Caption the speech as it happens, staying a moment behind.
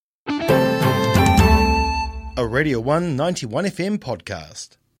a Radio 1 91 FM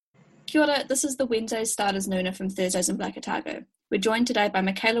podcast. Kia ora, this is the Wednesday Starters Nooner from Thursdays in Black Otago. We're joined today by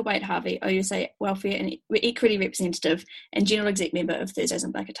Michaela Waite-Harvey, OUSA Welfare and Equity Representative and General Exec Member of Thursdays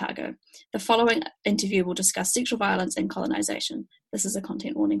in Black Otago. The following interview will discuss sexual violence and colonisation. This is a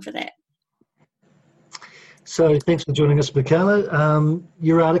content warning for that. So thanks for joining us, Michaela.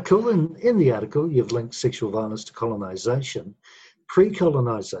 Your article, in the article, you've linked sexual violence to colonisation.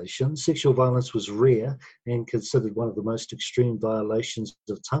 Pre-colonisation, sexual violence was rare and considered one of the most extreme violations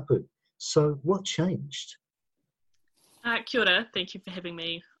of tapu. So what changed? Kia ora, thank you for having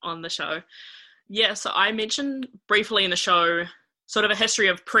me on the show. Yeah, so I mentioned briefly in the show sort of a history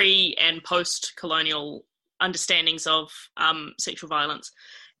of pre- and post-colonial understandings of sexual violence.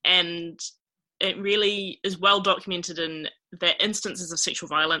 And it really is well documented in that instances of sexual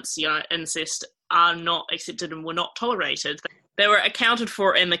violence, incest, are not accepted and were not tolerated. They were accounted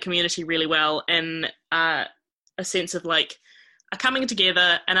for in the community really well in a sense of like a coming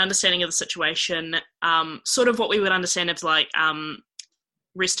together, an understanding of the situation, sort of what we would understand as like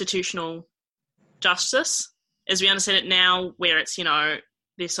restitutional justice, as we understand it now, where it's,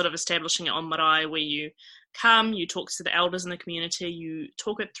 they're sort of establishing it on marae, where you come, you talk to the elders in the community, you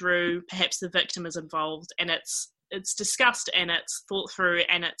talk it through, perhaps the victim is involved, and it's discussed and it's thought through,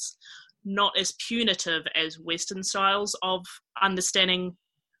 and it's not as punitive as Western styles of understanding,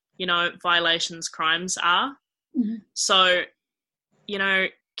 violations, crimes are. Mm-hmm. So,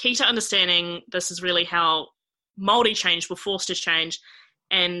 key to understanding this is really how Māori changed, were forced to change,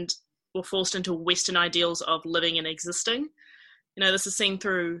 and were forced into Western ideals of living and existing. This is seen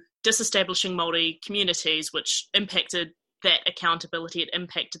through disestablishing Māori communities, which impacted that accountability, it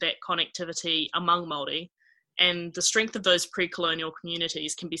impacted that connectivity among Māori. And the strength of those pre-colonial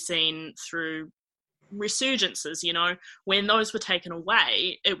communities can be seen through resurgences, when those were taken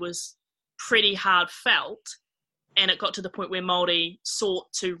away, it was pretty hard felt. And it got to the point where Māori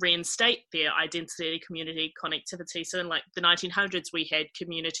sought to reinstate their identity, community, connectivity. So in like the 1900s, we had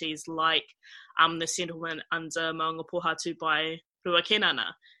communities like the settlement under Maunga Pohatu by Ruakenana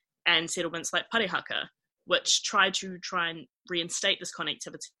and settlements like Parihaka, which tried and reinstate this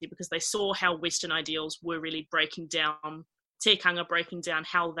connectivity because they saw how Western ideals were really breaking down tikanga, breaking down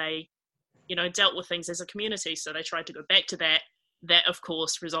how they, dealt with things as a community. So they tried to go back to that. That, of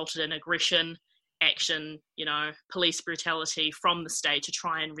course, resulted in aggression, action, police brutality from the state to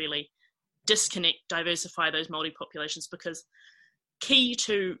try and really disconnect, diversify those Māori populations, because key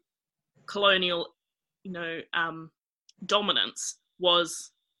to colonial, dominance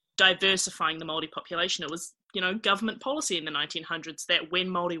was diversifying the Māori population. It was, government policy in the 1900s that when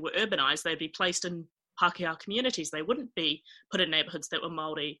Māori were urbanised, they'd be placed in Pākehā communities. They wouldn't be put in neighbourhoods that were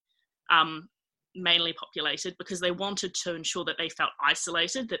Māori mainly populated, because they wanted to ensure that they felt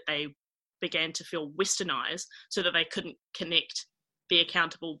isolated, that they began to feel westernised so that they couldn't connect, be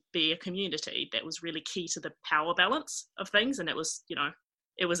accountable, be a community. That was really key to the power balance of things. And it was,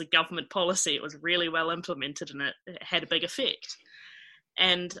 it was a government policy. It was really well implemented and it had a big effect.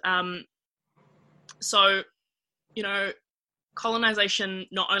 And so, colonisation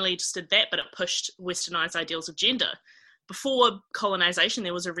not only just did that, but it pushed westernised ideals of gender. Before colonisation,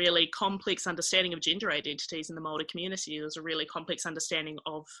 there was a really complex understanding of gender identities in the Māori community. There was a really complex understanding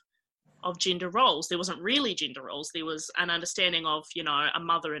of gender roles. There wasn't really gender roles. There was an understanding of, a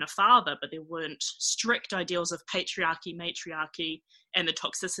mother and a father, but there weren't strict ideals of patriarchy, matriarchy, and the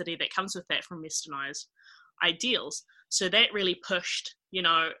toxicity that comes with that from westernised ideals. So that really pushed,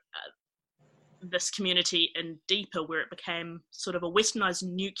 this community in deeper, where it became sort of a westernised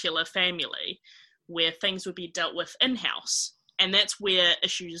nuclear family, where things would be dealt with in-house. And that's where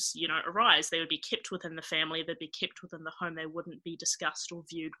issues, arise. They would be kept within the family, they'd be kept within the home, they wouldn't be discussed or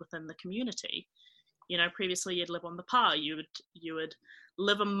viewed within the community. Previously you'd live on the pa, you would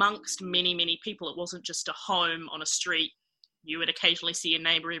live amongst many, many people. It wasn't just a home on a street. You would occasionally see a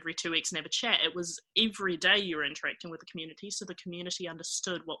neighbour every 2 weeks and have a chat. It was every day you were interacting with the community, so the community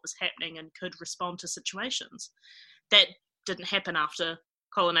understood what was happening and could respond to situations. That didn't happen after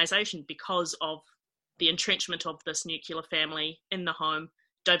colonisation because of the entrenchment of this nuclear family in the home,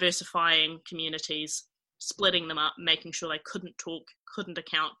 diversifying communities, splitting them up, making sure they couldn't talk, couldn't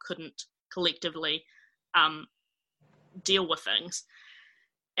account, couldn't collectively deal with things.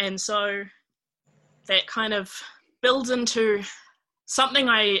 And so that kind of builds into something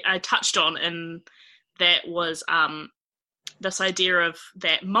I touched on, and that was this idea of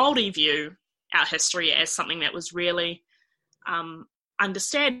that Māori view our history as something that was really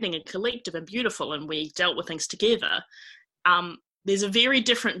understanding and collective and beautiful, and we dealt with things together. There's a very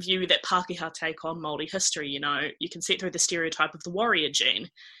different view that Pākehā take on Māori history. You can see it through the stereotype of the warrior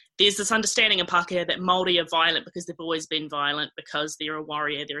gene. there's this understanding in Pākehā that Māori are violent because they've always been violent, because they're a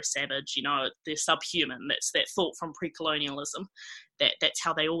warrior, they're a savage, they're subhuman. That's that thought from pre-colonialism, that's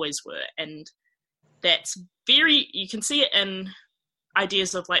how they always were. And that's you can see it in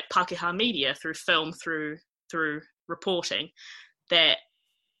ideas of like Pākehā media, through film, through reporting, that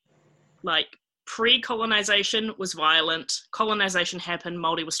like pre-colonization was violent, colonization happened,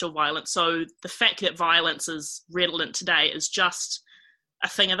 Māori was still violent. So the fact that violence is redolent today is just a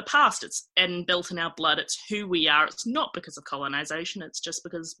thing of the past. It's inbuilt in our blood. It's who we are. It's not because of colonization. It's just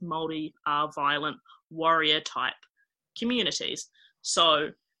because Māori are violent, warrior type communities. So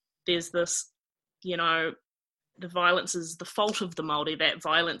there's this, the violence is the fault of the Māori. That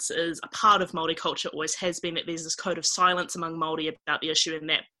violence is a part of Māori culture, always has been, that there's this code of silence among Māori about the issue, and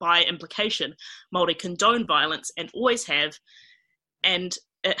that by implication, Māori condone violence and always have. And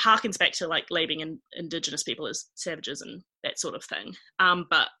it harkens back to like labeling Indigenous people as savages and that sort of thing.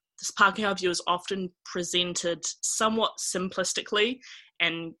 But this Pākehā view is often presented somewhat simplistically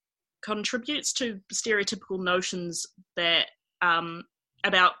and contributes to stereotypical notions that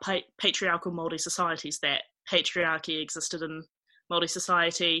about patriarchal Māori societies, that patriarchy existed in Māori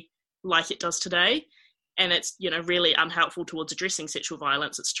society like it does today. And it's, really unhelpful towards addressing sexual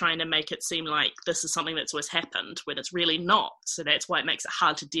violence. It's trying to make it seem like this is something that's always happened when it's really not. So that's why it makes it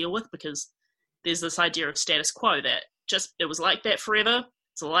hard to deal with, because there's this idea of status quo that just, it was like that forever,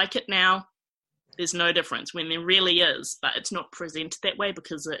 it's like it now, there's no difference, when there really is, but it's not presented that way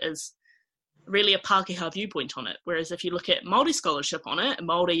because it is really a Pākehā viewpoint on it. Whereas if you look at Māori scholarship on it,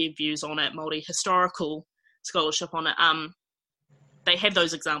 Māori views on it, Māori historical scholarship on it, they have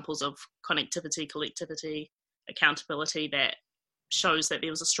those examples of connectivity, collectivity, accountability that shows that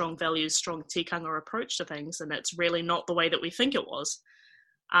there was a strong values, strong tikanga approach to things, and it's really not the way that we think it was.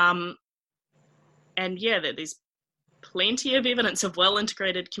 And yeah, that there's plenty of evidence of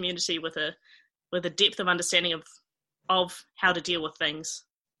well-integrated community with a depth of understanding of how to deal with things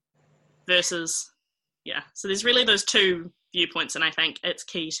versus, so there's really those two viewpoints, and I think it's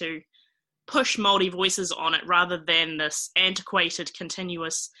key to push Māori voices on it rather than this antiquated,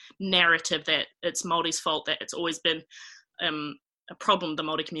 continuous narrative that it's Māori's fault, that it's always been a problem, the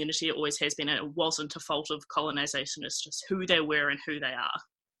Māori community, it always has been, and it wasn't a fault of colonisation, it's just who they were and who they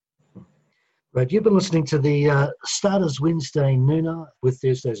are. Right, you've been listening to the Starters Wednesday Nooner with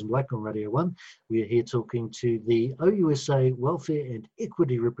Thursdays in Black on Radio 1. We are here talking to the OUSA Welfare and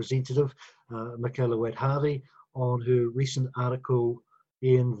Equity Representative, Michaela Wade-Harvey, on her recent article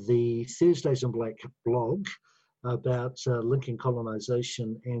in the Thursdays in Black blog about linking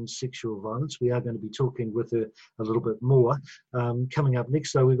colonisation and sexual violence. We are going to be talking with her a little bit more. Coming up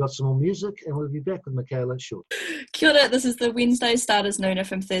next, though, we've got some more music, and we'll be back with Michaela shortly. Kia ora, this is the Wednesday Starters Nooner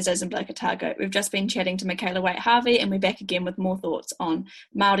from Thursdays in Black Otago. We've just been chatting to Michaela Wade-Harvey, and we're back again with more thoughts on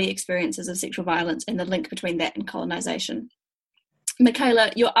Māori experiences of sexual violence and the link between that and colonisation.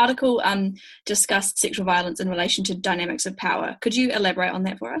 Michaela, your article discussed sexual violence in relation to dynamics of power. Could you elaborate on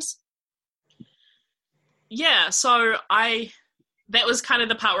that for us? Yeah, so that was kind of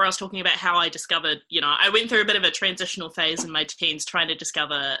the part where I was talking about how I discovered, I went through a bit of a transitional phase in my teens trying to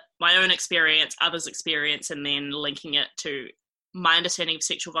discover my own experience, others' experience, and then linking it to my understanding of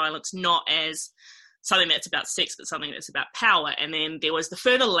sexual violence, not as something that's about sex, but something that's about power. And then there was the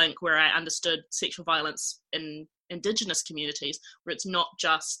further link where I understood sexual violence in Indigenous communities, where it's not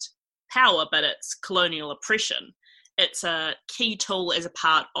just power, but it's colonial oppression. It's a key tool as a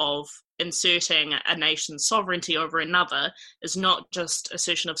part of inserting a nation's sovereignty over another. Is not just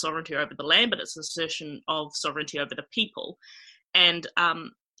assertion of sovereignty over the land, but it's assertion of sovereignty over the people. And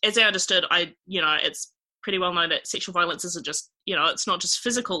as I understood, it's pretty well known that sexual violence isn't just, it's not just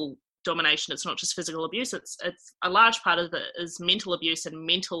physical domination, it's not just physical abuse, it's a large part of it is mental abuse and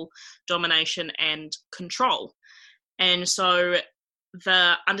mental domination and control. And so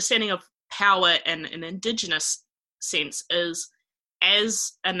the understanding of power in an Indigenous sense is,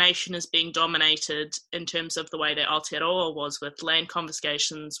 as a nation is being dominated in terms of the way that Aotearoa was with land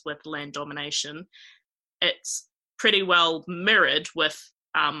confiscations, with land domination, it's pretty well mirrored with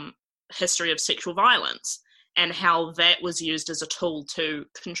history of sexual violence and how that was used as a tool to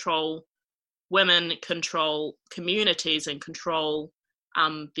control women, control communities, and control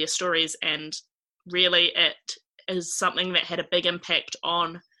their stories. And really it is something that had a big impact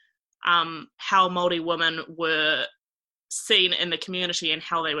on how Māori women were seen in the community and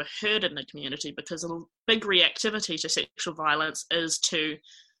how they were heard in the community, because a big reactivity to sexual violence is to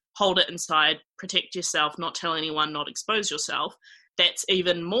hold it inside, protect yourself, not tell anyone, not expose yourself. That's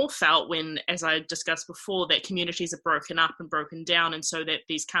even more felt when, as I discussed before, that communities are broken up and broken down, and so that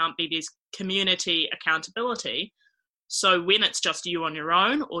these can't be this community accountability. So when it's just you on your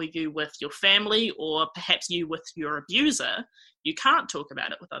own, or you with your family, or perhaps you with your abuser, you can't talk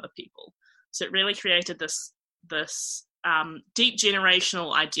about it with other people. So it really created this deep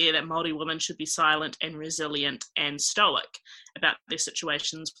generational idea that Māori women should be silent and resilient and stoic about their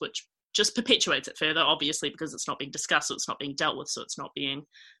situations, which just perpetuates it further, obviously, because it's not being discussed, so it's not being dealt with, so it's not being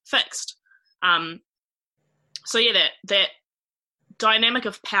fixed. So yeah, that dynamic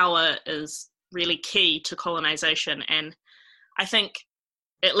of power is really key to colonization, and I think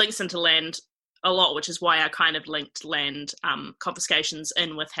it links into land a lot, which is why I kind of linked land confiscations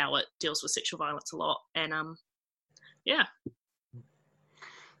in with how it deals with sexual violence a lot. And yeah.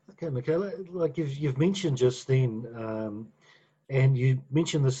 Okay, Michaela, like you've mentioned just then, and you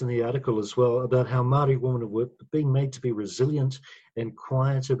mentioned this in the article as well, about how Māori women are being made to be resilient and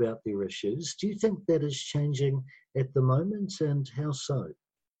quiet about their issues. Do you think that is changing at the moment, and how so?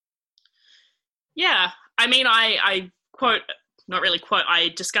 Yeah, I mean, I quote, not really quote,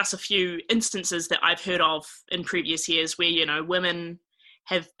 I discuss a few instances that I've heard of in previous years where, you know, women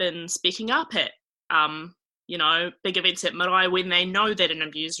have been speaking up at, you know, big events at marae when they know that an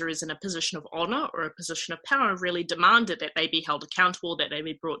abuser is in a position of honour or a position of power, really demanded that they be held accountable, that they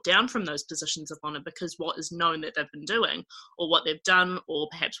be brought down from those positions of honour because what is known that they've been doing, or what they've done, or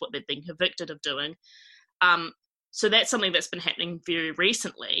perhaps what they've been convicted of doing. So that's something that's been happening very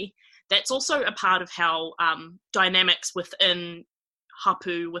recently. That's also a part of how dynamics within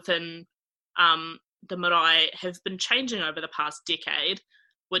hapu, within the marae, have been changing over the past decade,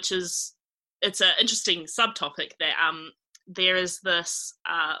 which is, it's an interesting subtopic that there is this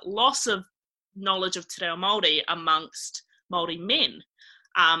loss of knowledge of te reo Māori amongst Māori men.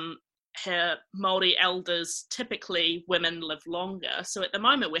 Māori elders, typically women live longer, so at the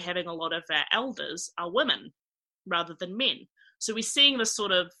moment we're having a lot of our elders are women rather than men. So we're seeing this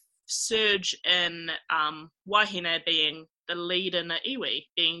sort of surge in wahine being the lead in the iwi,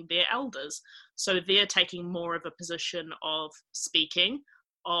 being their elders. So they're taking more of a position of speaking,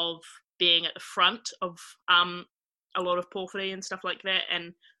 of being at the front of a lot of pōwhiri and stuff like that.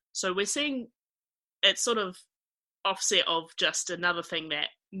 And so we're seeing it's sort of offset of just another thing that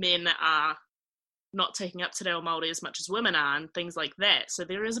men are not taking up te reo Māori as much as women are and things like that. So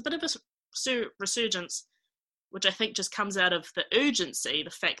there is a bit of a resurgence, which I think just comes out of the urgency, the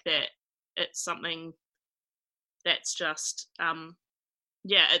fact that it's something that's just,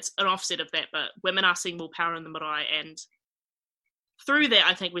 it's an offset of that, but women are seeing more power in the marae, and through that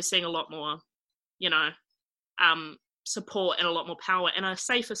I think we're seeing a lot more, you know, support and a lot more power and a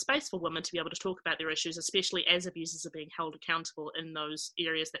safer space for women to be able to talk about their issues, especially as abusers are being held accountable in those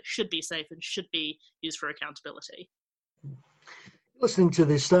areas that should be safe and should be used for accountability. Listening to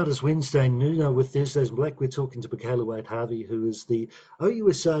the Starters Wednesday Nooner with Thursdays in Black, we're talking to Michaela Wade-Harvey, who is the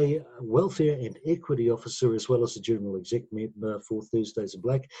OUSA Welfare and Equity Officer, as well as the General Exec member for Thursdays in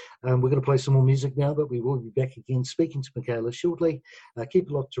Black. We're going to play some more music now, but we will be back again speaking to Michaela shortly. Keep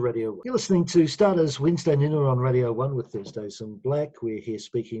it locked to Radio 1. You're listening to Starters Wednesday Nooner on Radio 1 with Thursdays in Black. We're here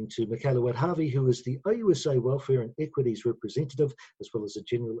speaking to Michaela Wade-Harvey, who is the OUSA Welfare and Equities representative, as well as a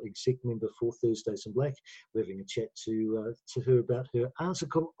General Exec member for Thursdays in Black. We're having a chat to her about her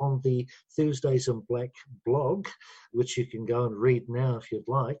article on the Thursdays in Black blog, which you can go and read now if you'd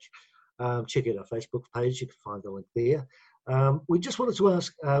like. Check out our Facebook page, you can find the link there. We just wanted to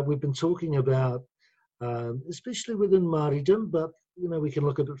ask, we've been talking about, especially within Māoridom, but you know, we can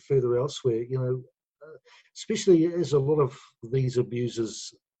look a bit further elsewhere, you know, especially as a lot of these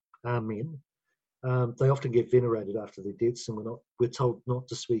abusers are men. They often get venerated after their deaths, and we're told not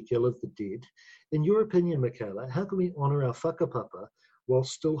to speak ill of the dead. In your opinion, Michaela, how can we honour our whakapapa while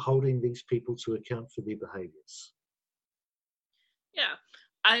still holding these people to account for their behaviours? Yeah,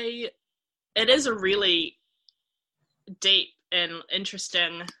 it is a really deep and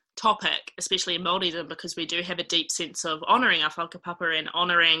interesting topic, especially in Māoridom, because we do have a deep sense of honouring our whakapapa and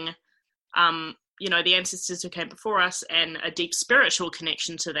honouring, you know, the ancestors who came before us, and a deep spiritual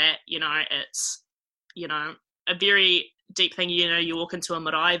connection to that. You know, it's, you know, a very deep thing. You know, you walk into a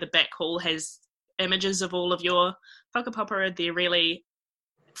marae, the back hall has images of all of your whakapapa. They're really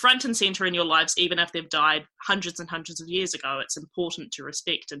front and centre in your lives, even if they've died hundreds and hundreds of years ago. It's important to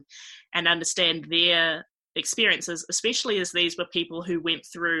respect and understand their experiences, especially as these were people who went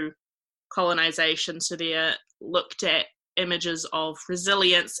through colonisation. So they're looked at images of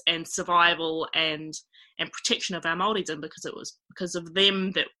resilience and survival and protection of our Māoridom, because it was because of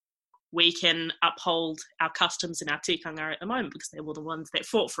them that we can uphold our customs and our tikanga at the moment, because they were the ones that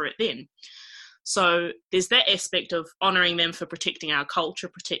fought for it then. So there's that aspect of honouring them for protecting our culture,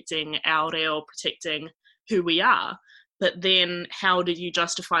 protecting our reo, protecting who we are. But then how do you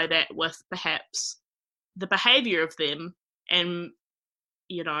justify that with perhaps the behavior of them and,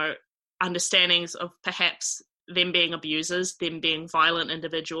 understandings of perhaps them being abusers, them being violent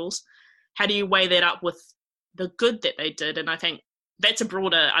individuals. How do you weigh that up with the good that they did? And I think that's a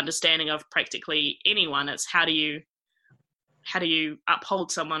broader understanding of practically anyone. It's how do you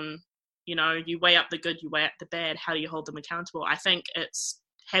uphold someone, you weigh up the good, you weigh up the bad, how do you hold them accountable? I think it's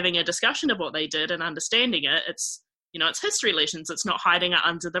having a discussion of what they did and understanding it. It's history lessons. It's not hiding it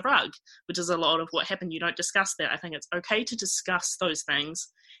under the rug, which is a lot of what happened. You don't discuss that. I think it's okay to discuss those things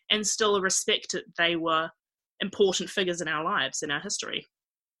and still respect that they were important figures in our lives, in our history.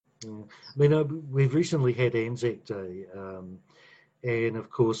 I mean, we've recently had Anzac Day, and of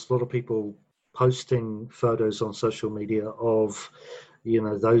course, a lot of people posting photos on social media of,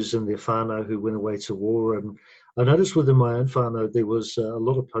 those in their whānau who went away to war. And I noticed within my own whānau there was a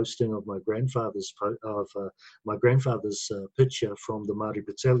lot of posting of my grandfather's picture from the Māori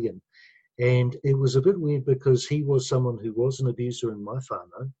Battalion, and it was a bit weird because he was someone who was an abuser in my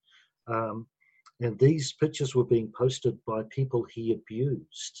whānau, and these pictures were being posted by people he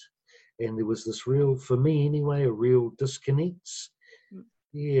abused, and there was this real, for me anyway, a real disconnect.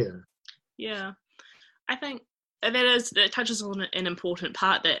 Yeah, I think that touches on an important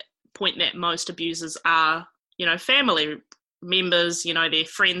point that most abusers are, family members, they're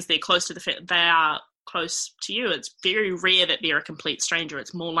friends, they're close to they are close to you. It's very rare that they're a complete stranger.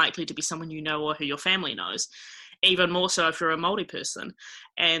 It's more likely to be someone you know or who your family knows, even more so if you're a Māori person.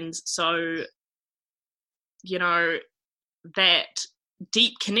 And so, that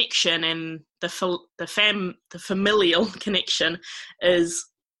deep connection and the familial connection is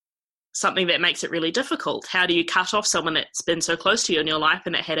something that makes it really difficult. How do you cut off someone that's been so close to you in your life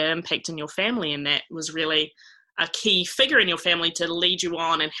and that had an impact in your family, and that was really a key figure in your family to lead you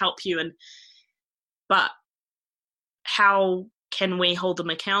on and help you? But how can we hold them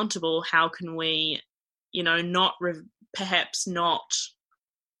accountable? How can we, perhaps not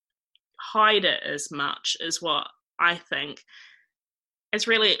hide it as much, is what I think. It's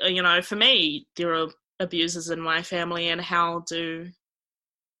really, for me, there are abusers in my family, and how do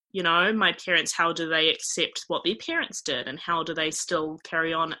my parents, how do they accept what their parents did, and how do they still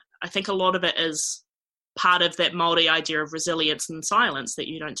carry on? I think a lot of it is part of that Māori idea of resilience and silence, that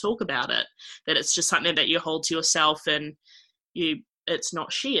you don't talk about it, that it's just something that you hold to yourself and it's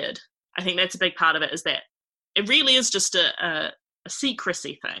not shared. I think that's a big part of it, is that it really is just a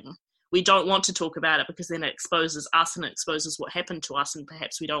secrecy thing. We don't want to talk about it because then it exposes us and it exposes what happened to us, and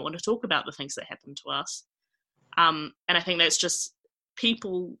perhaps we don't want to talk about the things that happened to us. And I think that's just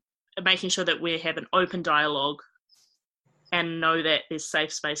people making sure that we have an open dialogue and know that there's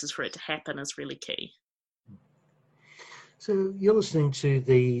safe spaces for it to happen is really key. So you're listening to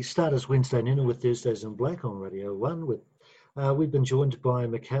the Starters Wednesday Nuna with Thursdays in Black on Radio 1. We've been joined by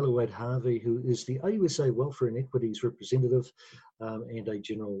Michaela Wade-Harvey, who is the AUSA Welfare and Equities representative and a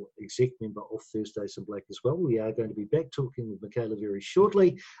general exec member of Thursdays in Black as well. We are going to be back talking with Michaela very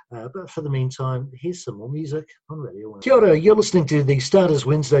shortly, but for the meantime, here's some more music on Radio 1. Kia ora, you're listening to the Starters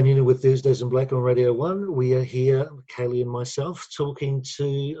Wednesday Nuna with Thursdays in Black on Radio 1. We are here, Kaylee and myself, talking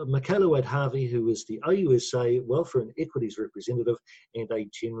to Michaela Wade-Harvey, who is the AUSA Welfare and Equities representative and a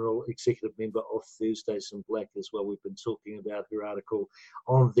general executive member of Thursdays in Black as well. We've been talking about her article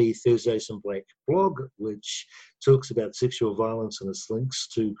on the Thursdays in Black blog, which talks about sexual violence and its links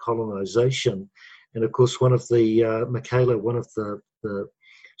to colonisation. And of course, one of the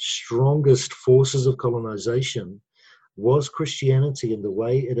strongest forces of colonisation was Christianity, and the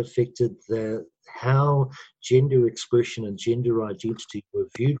way it affected how gender expression and gender identity were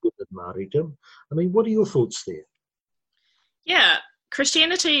viewed within Māoridom. I mean, what are your thoughts there? Yeah,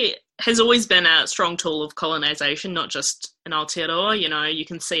 Christianity has always been a strong tool of colonisation, not just in Aotearoa. You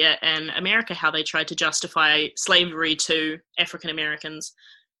can see it in America, how they tried to justify slavery to African Americans,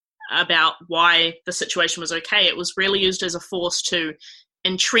 about why the situation was okay. It was really used as a force to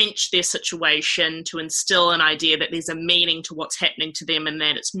entrench their situation, to instill an idea that there's a meaning to what's happening to them, and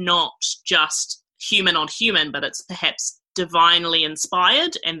that it's not just human on human, but it's perhaps divinely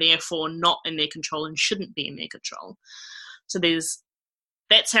inspired and therefore not in their control and shouldn't be in their control. So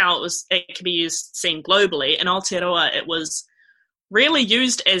that's how it can be seen globally. In Aotearoa, it was really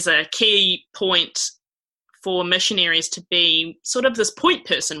used as a key point for missionaries to be sort of this point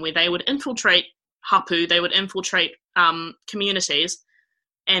person, where they would infiltrate hapu, they would infiltrate communities,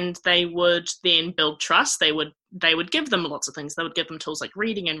 and they would then build trust. They would give them lots of things. They would give them tools like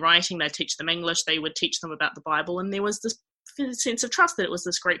reading and writing. They'd teach them English. They would teach them about the Bible. And there was this sense of trust that it was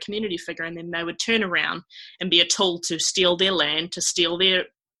this great community figure, and then they would turn around and be a tool to steal their land, to steal their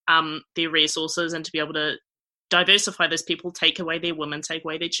resources, and to be able to diversify those people, take away their women, take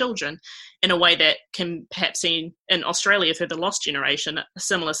away their children, in a way that can perhaps see in Australia through the Lost Generation, a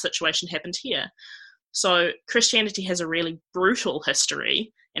similar situation happened here. So Christianity has a really brutal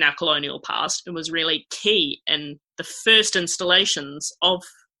history in our colonial past. It was really key in the first installations of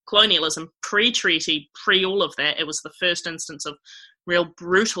colonialism, pre-treaty, pre-all of that. It was the first instance of real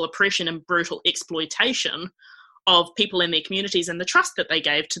brutal oppression and brutal exploitation of people in their communities and the trust that they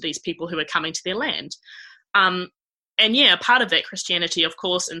gave to these people who were coming to their land. And yeah, part of that, Christianity, of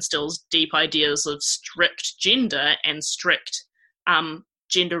course, instills deep ideas of strict gender and strict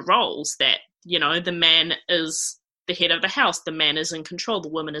gender roles, that, you know, the man is the head of the house, the man is in control, the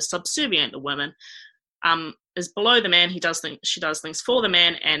woman is subservient, the woman is below the man, she does things for the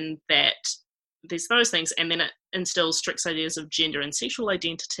man, and that there's those things. And then it instills strict ideas of gender and sexual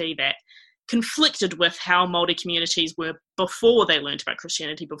identity that conflicted with how Māori communities were before they learned about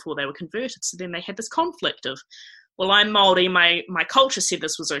Christianity, before they were converted. So then they had this conflict of, well, I'm Māori, my culture said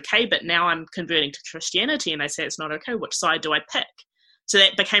this was okay, but now I'm converting to Christianity and they say it's not okay. Which side do I pick? So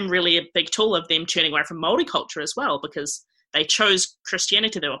that became really a big tool of them turning away from Māori culture as well, because they chose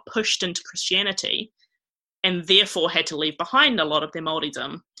Christianity, they were pushed into Christianity, and therefore had to leave behind a lot of their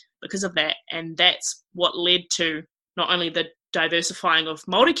Māoridom because of that. And that's what led to not only the diversifying of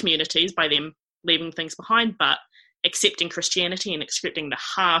Māori communities by them leaving things behind, but accepting Christianity and accepting the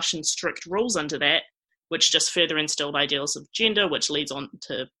harsh and strict rules under that, which just further instilled ideals of gender, which leads on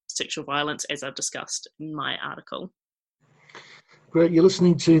to sexual violence, as I've discussed in my article. Great. You're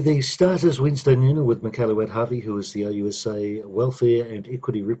listening to the Starters Wednesday Nooner with Michaela Wade-Harvey, who is the OUSA Welfare and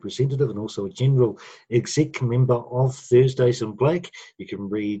Equity Representative and also a General Exec member of Thursdays in Black. You can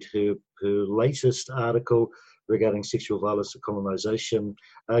read her latest article regarding sexual violence and colonisation.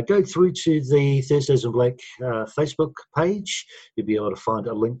 Go through to the Thursdays in Black Facebook page. You'll be able to find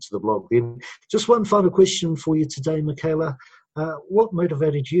a link to the blog then. Just one final question for you today, Michaela. What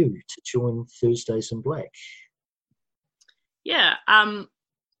motivated you to join Thursdays in Black? Yeah, I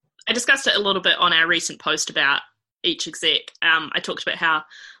discussed it a little bit on our recent post about each exec. I talked about how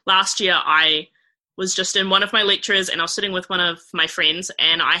last year I was just in one of my lectures and I was sitting with one of my friends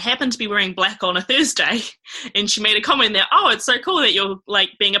and I happened to be wearing black on a Thursday, and she made a comment there, oh, it's so cool that you're like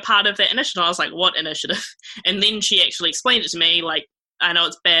being a part of that initiative. I was like, what initiative? And then she actually explained it to me, like, I know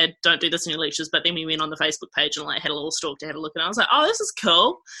it's bad, don't do this in your lectures, but then we went on the Facebook page and like had a little stalk to have a look, and I was like, oh, this is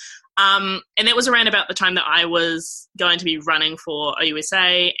cool. And that was around about the time that I was going to be running for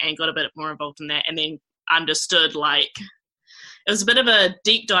OUSA and got a bit more involved in that, and then understood, like, it was a bit of a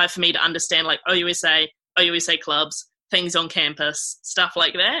deep dive for me to understand, like, OUSA clubs, things on campus, stuff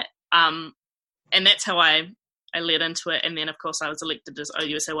like that. And that's how I led into it. And then, of course, I was elected as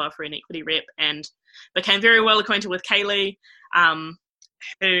OUSA Welfare and Equity Rep and became very well acquainted with Kaylee,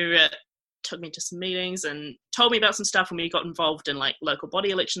 who took me to some meetings and told me about some stuff, and we got involved in like local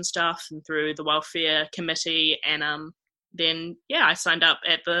body election stuff and through the welfare committee. And then I signed up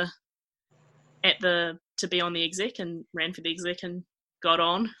to be on the exec and ran for the exec and got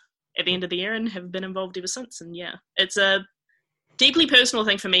on at the end of the year and have been involved ever since. And yeah, it's a deeply personal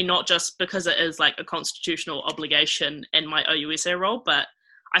thing for me, not just because it is like a constitutional obligation in my OUSA role, but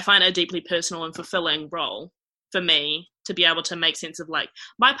I find it a deeply personal and fulfilling role for me to be able to make sense of like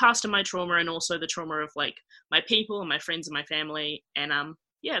my past and my trauma, and also the trauma of like my people and my friends and my family. And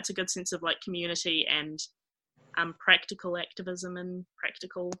it's a good sense of like community and practical activism and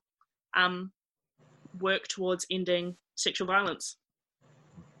practical work towards ending sexual violence.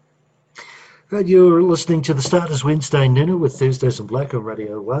 Right, you're listening to the Starters Wednesday Nooner with Thursdays in Black on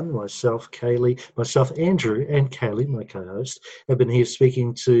Radio 1. Myself, Andrew, and Kaylee, my co-host, have been here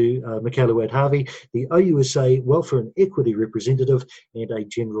speaking to Michaela Wade-Harvey, the OUSA Welfare and Equity Representative and a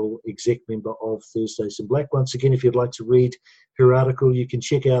General Exec member of Thursdays in Black. Once again, if you'd like to read her article, you can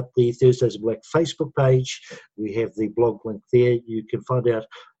check out the Thursdays in Black Facebook page. We have the blog link there. You can find out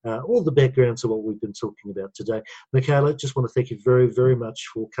all the backgrounds of what we've been talking about today. Michaela, just want to thank you very, very much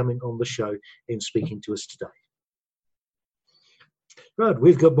for coming on the show and speaking to us today. Right,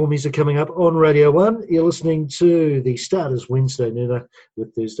 we've got more music coming up on Radio 1. You're listening to the Starters Wednesday Nooner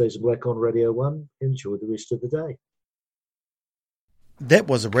with Thursdays in Black on Radio 1. Enjoy the rest of the day. That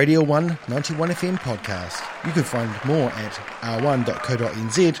was a Radio 1 91 FM podcast. You can find more at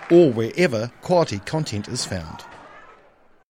r1.co.nz or wherever quality content is found.